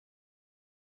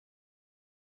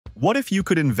What if you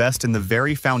could invest in the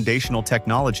very foundational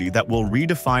technology that will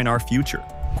redefine our future?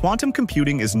 Quantum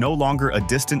computing is no longer a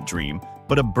distant dream,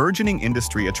 but a burgeoning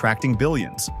industry attracting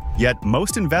billions. Yet,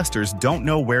 most investors don't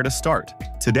know where to start.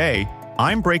 Today,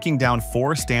 I'm breaking down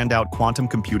 4 standout quantum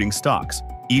computing stocks,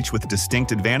 each with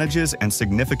distinct advantages and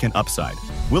significant upside.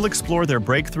 We'll explore their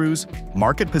breakthroughs,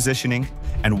 market positioning,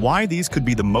 and why these could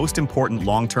be the most important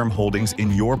long-term holdings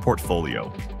in your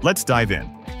portfolio. Let's dive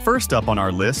in. First up on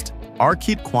our list,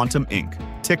 Arqit Quantum Inc.,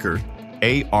 ticker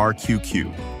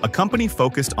ARQQ, a company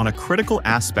focused on a critical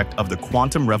aspect of the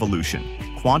quantum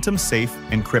revolution, quantum-safe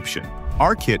encryption.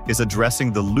 Arqit is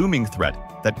addressing the looming threat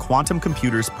that quantum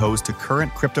computers pose to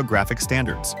current cryptographic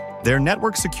standards. Their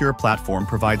network-secure platform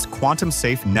provides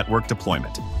quantum-safe network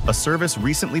deployment, a service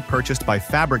recently purchased by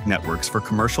Fabric Networks for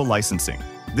commercial licensing.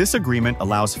 This agreement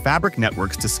allows Fabric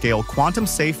Networks to scale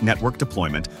quantum-safe network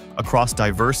deployment across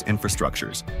diverse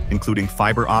infrastructures, including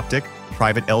fiber optic,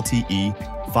 private LTE,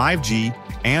 5G,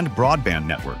 and broadband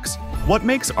networks. What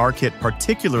makes Arqit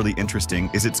particularly interesting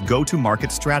is its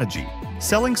go-to-market strategy,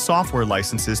 selling software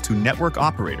licenses to network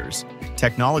operators,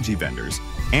 technology vendors,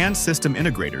 and system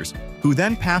integrators, who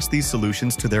then pass these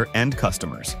solutions to their end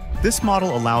customers. This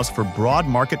model allows for broad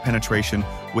market penetration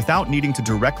without needing to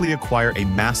directly acquire a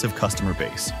massive customer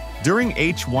base. During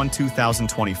H1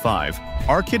 2025,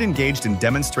 Arqit engaged in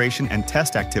demonstration and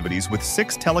test activities with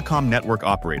 6 telecom network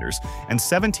operators and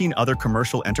 17 other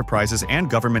commercial enterprises and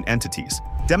government entities,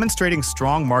 demonstrating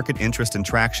strong market interest and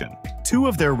traction. 2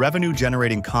 of their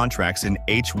revenue-generating contracts in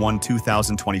H1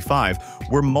 2025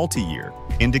 were multi-year,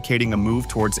 indicating a move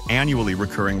towards annually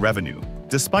recurring revenue.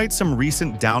 Despite some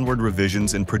recent downward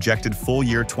revisions in projected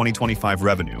full-year 2025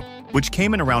 revenue, which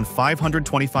came in around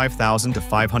 $525,000 to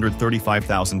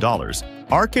 $535,000,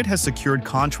 Arqit has secured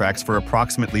contracts for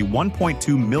approximately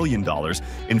 $1.2 million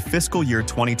in fiscal year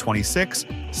 2026,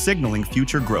 signaling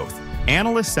future growth.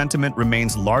 Analyst sentiment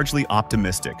remains largely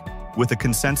optimistic, with a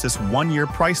consensus 1-year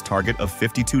price target of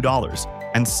 $52,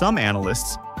 and some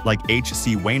analysts, like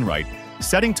H.C. Wainwright,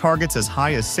 setting targets as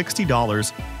high as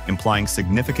 $60, implying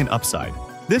significant upside.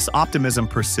 This optimism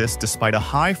persists despite a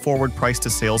high forward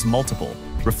price-to-sales multiple,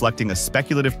 reflecting a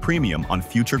speculative premium on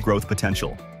future growth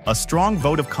potential. A strong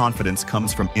vote of confidence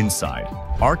comes from inside.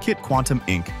 Arqit Quantum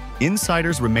Inc.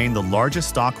 Insiders remain the largest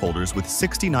stockholders with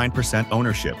 69%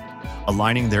 ownership,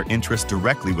 aligning their interests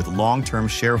directly with long-term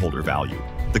shareholder value.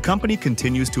 The company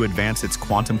continues to advance its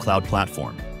quantum cloud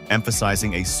platform,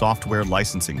 emphasizing a software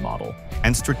licensing model,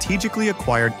 and strategically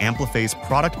acquired Amplify's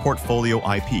product portfolio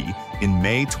IP in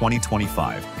May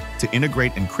 2025 to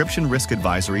integrate encryption risk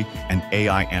advisory and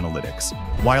AI analytics.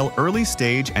 While early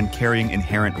stage and carrying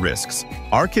inherent risks,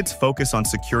 Arqit's focus on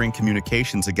securing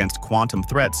communications against quantum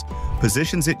threats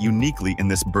positions it uniquely in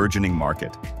this burgeoning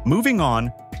market. Moving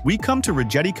on, we come to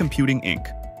Rigetti Computing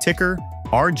Inc., ticker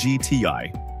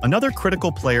RGTI, another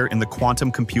critical player in the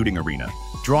quantum computing arena,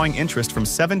 drawing interest from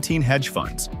 17 hedge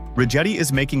funds. Rigetti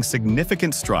is making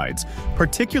significant strides,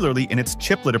 particularly in its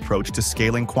chiplet approach to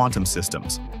scaling quantum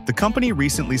systems. The company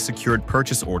recently secured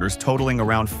purchase orders totaling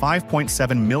around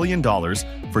 $5.7 million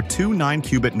for 2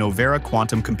 9-qubit Novera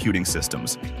quantum computing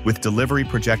systems, with delivery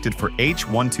projected for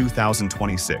H1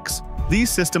 2026. These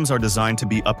systems are designed to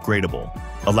be upgradable,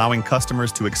 allowing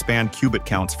customers to expand qubit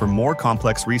counts for more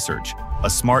complex research, a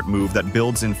smart move that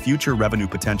builds in future revenue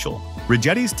potential.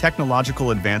 Rigetti's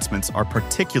technological advancements are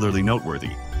particularly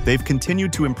noteworthy. They've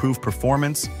continued to improve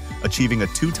performance, achieving a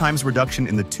 2x reduction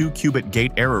in the 2-qubit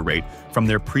gate error rate from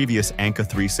their previous Anka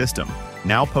 3 system,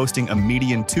 now posting a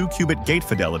median 2-qubit gate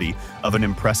fidelity of an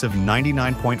impressive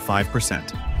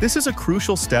 99.5%. This is a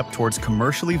crucial step towards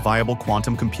commercially viable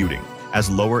quantum computing, as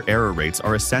lower error rates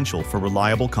are essential for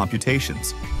reliable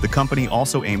computations. The company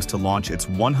also aims to launch its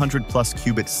 100-plus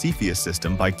qubit Cepheus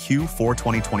system by Q4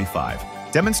 2025,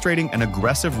 demonstrating an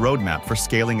aggressive roadmap for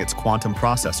scaling its quantum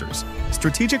processors.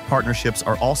 Strategic partnerships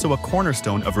are also a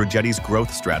cornerstone of Rigetti's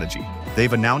growth strategy.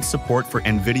 They've announced support for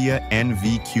NVIDIA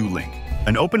NVQLink,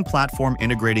 an open platform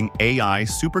integrating AI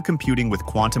supercomputing with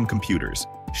quantum computers,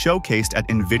 showcased at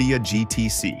NVIDIA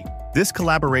GTC. This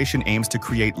collaboration aims to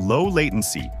create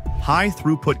low-latency,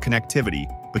 high-throughput connectivity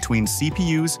between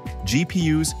CPUs,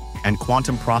 GPUs, and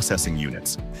quantum processing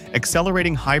units,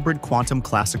 accelerating hybrid quantum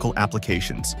classical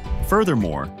applications.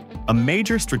 Furthermore, a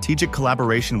major strategic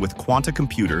collaboration with Quanta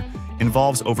Computer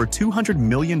involves over $200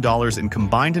 million in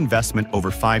combined investment over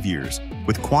 5 years,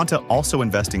 with Quanta also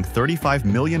investing $35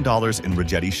 million in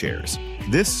Rigetti shares.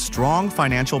 This strong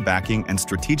financial backing and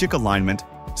strategic alignment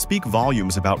speak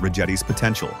volumes about Rigetti's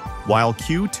potential. While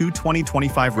Q2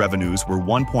 2025 revenues were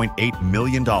 $1.8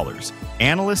 million,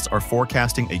 analysts are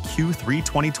forecasting a Q3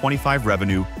 2025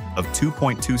 revenue of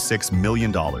 $2.26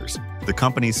 million. The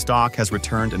company's stock has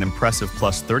returned an impressive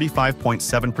plus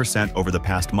 35.7% over the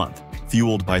past month,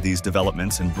 fueled by these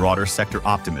developments and broader sector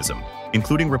optimism,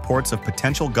 including reports of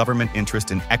potential government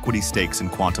interest in equity stakes in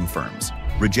quantum firms.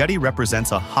 Rigetti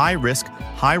represents a high-risk,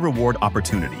 high-reward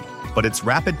opportunity, but its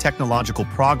rapid technological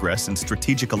progress and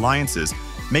strategic alliances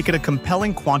make it a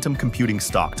compelling quantum computing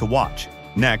stock to watch.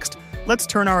 Next, let's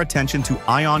turn our attention to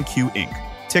IonQ Inc.,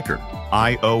 ticker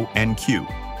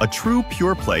IONQ, a true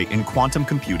pure play in quantum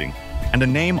computing and a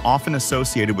name often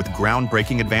associated with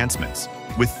groundbreaking advancements.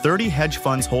 With 30 hedge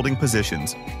funds holding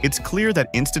positions, it's clear that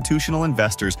institutional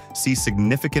investors see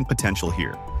significant potential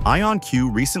here.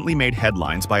 IonQ recently made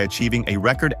headlines by achieving a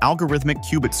record algorithmic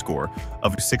qubit score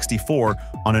of 64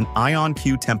 on an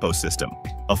IonQ tempo system,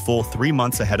 a full 3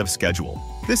 months ahead of schedule.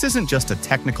 This isn't just a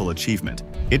technical achievement.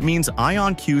 It means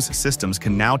IonQ's systems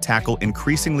can now tackle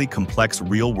increasingly complex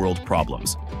real-world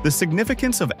problems. The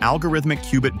significance of algorithmic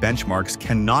qubit benchmarks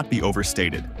cannot be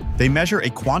overstated. They measure a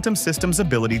quantum system's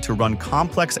ability to run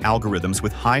complex algorithms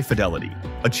with high fidelity.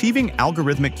 Achieving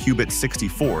algorithmic qubit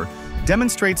 64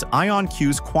 demonstrates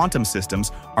IonQ's quantum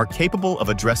systems are capable of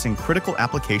addressing critical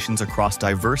applications across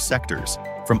diverse sectors,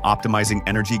 from optimizing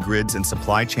energy grids and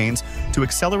supply chains to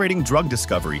accelerating drug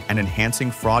discovery and enhancing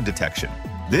fraud detection.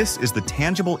 This is the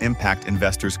tangible impact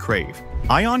investors crave.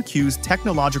 IonQ's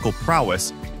technological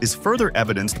prowess is further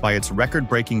evidenced by its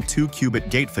record-breaking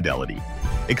 2-qubit gate fidelity,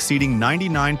 exceeding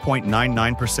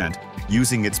 99.99%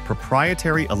 using its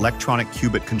proprietary electronic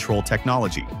qubit control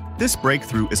technology. This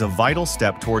breakthrough is a vital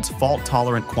step towards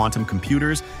fault-tolerant quantum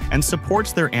computers and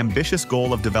supports their ambitious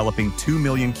goal of developing 2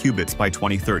 million qubits by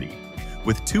 2030,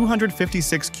 with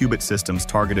 256 qubit systems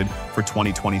targeted for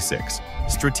 2026.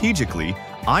 Strategically,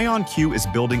 IonQ is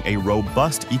building a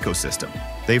robust ecosystem.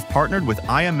 They've partnered with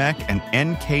IMEC and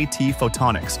NKT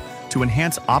Photonics to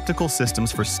enhance optical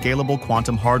systems for scalable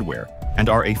quantum hardware, and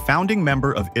are a founding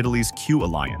member of Italy's Q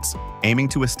Alliance, aiming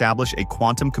to establish a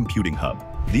quantum computing hub.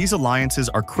 These alliances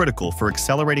are critical for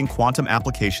accelerating quantum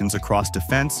applications across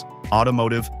defense,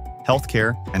 automotive,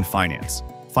 healthcare, and finance.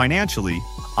 Financially,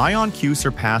 IonQ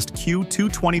surpassed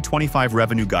Q2 2025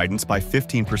 revenue guidance by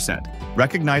 15%,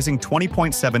 recognizing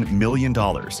 $20.7 million.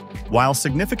 While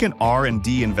significant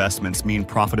R&D investments mean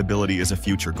profitability is a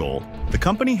future goal, the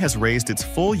company has raised its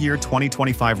full-year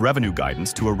 2025 revenue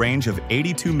guidance to a range of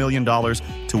 $82 million to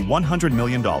 $100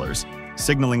 million,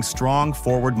 signaling strong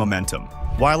forward momentum.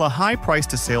 While a high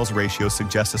price-to-sales ratio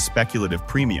suggests a speculative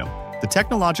premium, the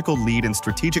technological lead and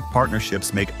strategic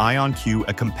partnerships make IonQ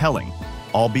a compelling,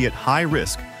 albeit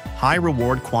high-risk,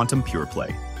 high-reward quantum pure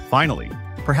play. Finally,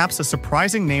 perhaps a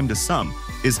surprising name to some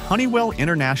is Honeywell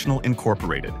International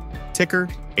Incorporated, ticker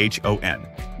HON.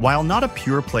 While not a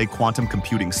pure-play quantum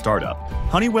computing startup,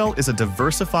 Honeywell is a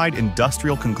diversified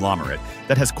industrial conglomerate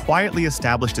that has quietly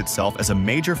established itself as a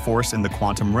major force in the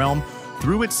quantum realm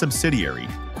through its subsidiary,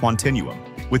 Quantinuum.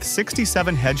 With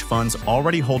 67 hedge funds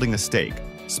already holding a stake,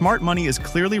 smart money is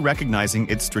clearly recognizing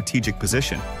its strategic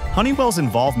position. Honeywell's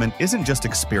involvement isn't just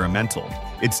experimental,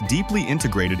 it's deeply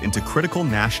integrated into critical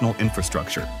national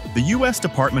infrastructure. The U.S.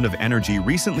 Department of Energy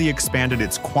recently expanded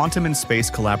its quantum and space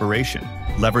collaboration,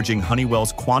 leveraging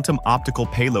Honeywell's quantum optical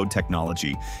payload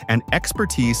technology and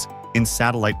expertise in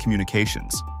satellite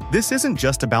communications. This isn't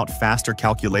just about faster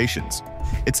calculations.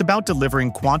 It's about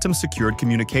delivering quantum-secured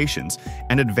communications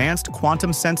and advanced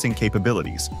quantum sensing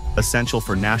capabilities, essential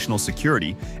for national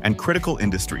security and critical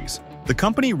industries. The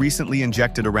company recently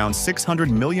injected around $600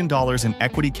 million in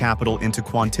equity capital into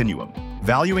Quantinuum,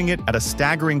 valuing it at a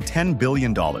staggering $10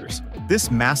 billion. This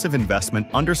massive investment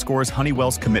underscores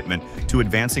Honeywell's commitment to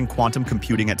advancing quantum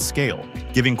computing at scale,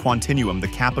 giving Quantinuum the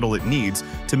capital it needs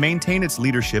to maintain its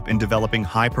leadership in developing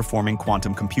high-performing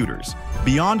quantum computers.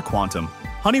 Beyond quantum,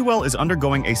 Honeywell is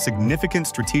undergoing a significant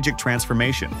strategic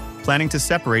transformation, planning to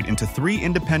separate into 3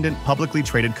 independent publicly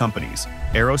traded companies: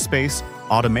 aerospace,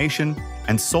 automation,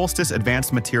 and Solstice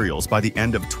Advanced Materials by the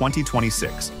end of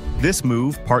 2026. This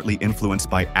move, partly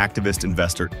influenced by activist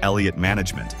investor Elliott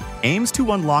Management, aims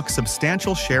to unlock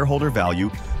substantial shareholder value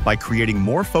by creating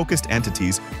more focused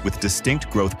entities with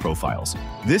distinct growth profiles.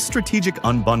 This strategic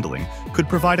unbundling could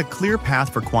provide a clear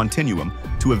path for Quantinuum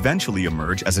to eventually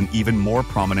emerge as an even more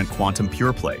prominent quantum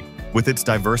pure play. With its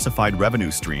diversified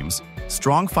revenue streams,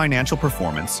 strong financial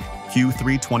performance,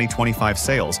 Q3 2025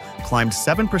 sales climbed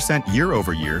 7%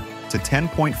 year-over-year to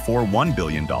 $10.41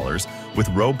 billion, with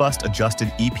robust adjusted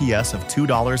EPS of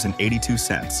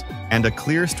 $2.82, and a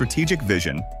clear strategic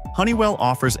vision. Honeywell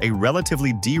offers a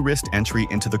relatively de-risked entry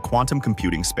into the quantum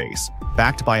computing space,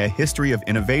 backed by a history of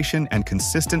innovation and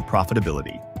consistent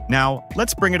profitability. Now,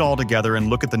 let's bring it all together and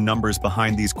look at the numbers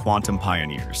behind these quantum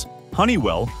pioneers.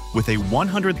 Honeywell, with a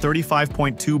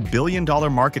 $135.2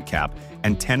 billion market cap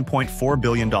and $10.4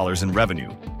 billion in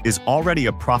revenue, is already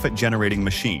a profit-generating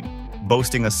machine,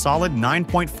 boasting a solid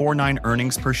 9.49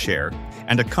 earnings per share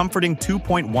and a comforting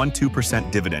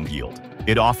 2.12% dividend yield.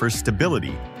 It offers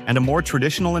stability and a more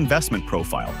traditional investment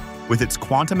profile, with its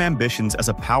quantum ambitions as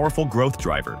a powerful growth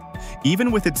driver,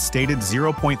 even with its stated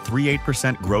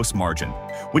 0.38% gross margin,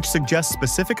 which suggests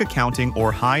specific accounting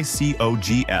or high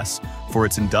COGS for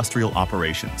its industrial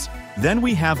operations. Then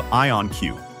we have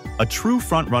IonQ, a true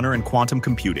frontrunner in quantum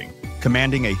computing,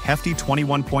 commanding a hefty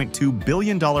 $21.2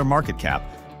 billion market cap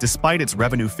despite its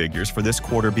revenue figures for this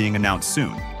quarter being announced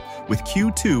soon, with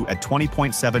Q2 at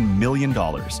 $20.7 million.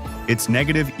 Its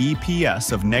negative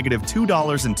EPS of negative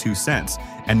 $2.02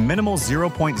 and minimal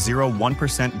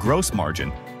 0.01% gross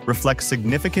margin reflects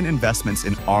significant investments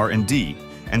in R&D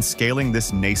and scaling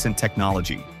this nascent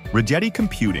technology. Rigetti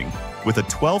Computing, with a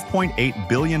 $12.8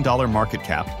 billion market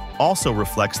cap, also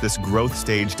reflects this growth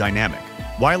stage dynamic.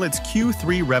 While its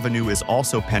Q3 revenue is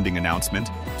also pending announcement,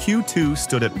 Q2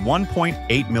 stood at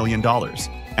 $1.8 million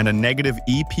and a negative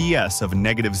EPS of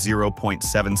negative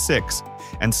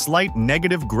 0.76 and slight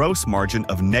negative gross margin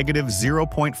of negative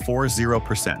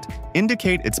 0.40%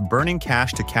 indicate it's burning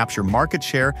cash to capture market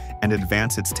share and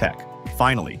advance its tech.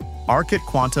 Finally, Arcit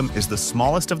Quantum is the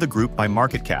smallest of the group by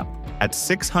market cap, at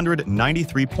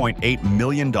 $693.8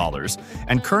 million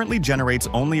and currently generates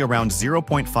only around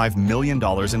 $0.5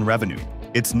 million in revenue.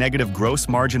 Its negative gross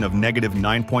margin of negative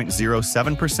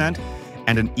 9.07%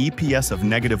 and an EPS of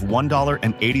negative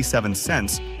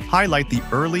 $1.87 highlight the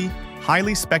early,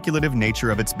 highly speculative nature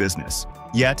of its business.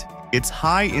 Yet, its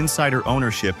high insider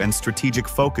ownership and strategic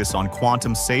focus on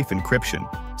quantum-safe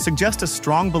encryption suggest a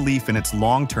strong belief in its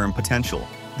long-term potential.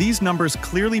 These numbers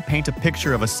clearly paint a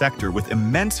picture of a sector with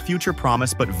immense future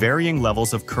promise but varying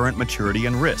levels of current maturity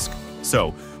and risk.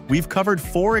 So, we've covered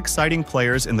 4 exciting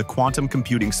players in the quantum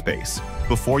computing space.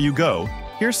 Before you go,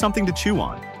 here's something to chew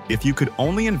on. If you could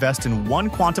only invest in one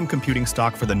quantum computing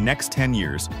stock for the next 10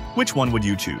 years, which one would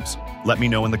you choose? Let me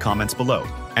know in the comments below.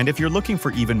 And if you're looking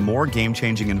for even more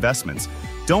game-changing investments,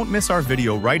 don't miss our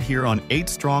video right here on 8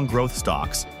 strong growth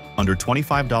stocks under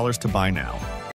 $25 to buy now.